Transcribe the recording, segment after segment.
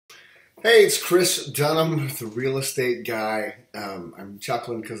Hey, it's Chris Dunham, the real estate guy. I'm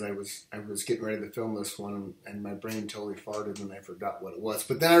chuckling because I was getting ready to film this one, and my brain totally farted, and I forgot what it was.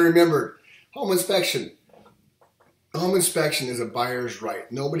 But then I remembered home inspection. Home inspection is a buyer's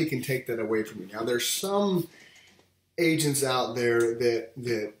right. Nobody can take that away from you. Now, there's some agents out there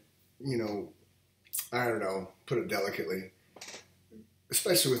that I don't know, put it delicately,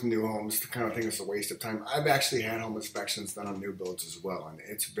 especially with new homes, to kind of think it's a waste of time. I've actually had home inspections done on new builds as well, and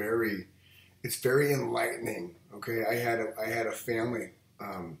it's very enlightening. Okay, I had a family,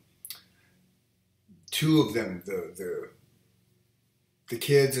 two of them, the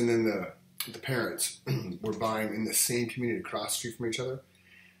kids and then the parents were buying in the same community across the street from each other.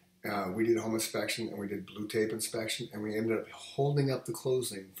 We did a home inspection and we did blue tape inspection, and we ended up holding up the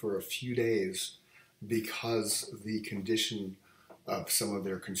closing for a few days because the condition of some of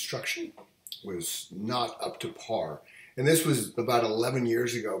their construction was not up to par. And this was about 11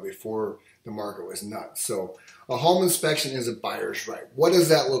 years ago, before the market was nuts. So a home inspection is a buyer's right. What does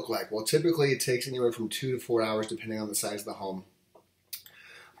that look like? Well, typically it takes anywhere from 2 to 4 hours depending on the size of the home.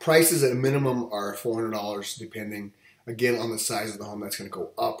 Prices at a minimum are $400 depending, again, on the size of the home. That's going to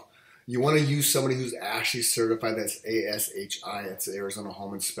go up. You want to use somebody who's actually certified. That's ASHI. It's the Arizona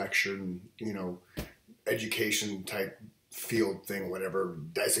Home Inspection, education type field thing, whatever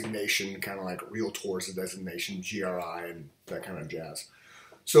designation, kind of like Realtor's a designation, GRI, and that kind of jazz.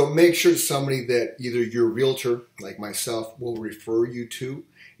 So make sure somebody that either your realtor, like myself, will refer you to.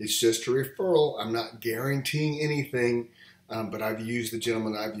 It's just a referral. I'm not guaranteeing anything, but I've used the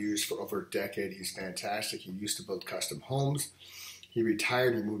gentleman I've used for over a decade. He's fantastic. He used to build custom homes. He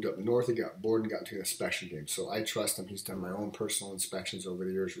retired, he moved up north, he got bored and got into the inspection game. So I trust him. He's done my own personal inspections over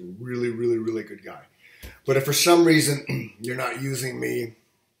the years. Really, really, really good guy. But if for some reason you're not using me,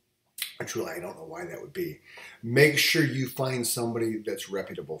 truly, I don't know why that would be. Make sure you find somebody that's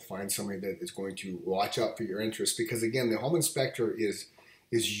reputable. Find somebody that is going to watch out for your interests. Because again, the home inspector is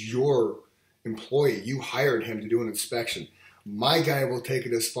your employee. You hired him to do an inspection. My guy will take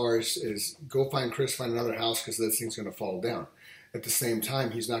it as far as go find Chris, find another house because this thing's going to fall down. At the same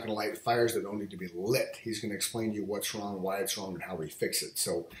time, he's not going to light fires that don't need to be lit. He's going to explain to you what's wrong, why it's wrong, and how we fix it.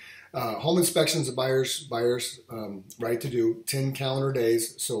 So home inspections a buyer's right to do, 10 calendar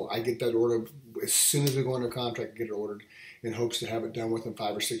days. So I get that order as soon as we go under contract, get it ordered in hopes to have it done within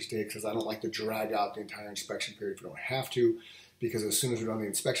 5 or 6 days, because I don't like to drag out the entire inspection period if we don't have to, because as soon as we're done the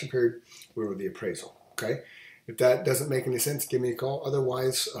inspection period, we're with the appraisal. Okay? If that doesn't make any sense, give me a call.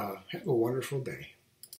 Otherwise, have a wonderful day.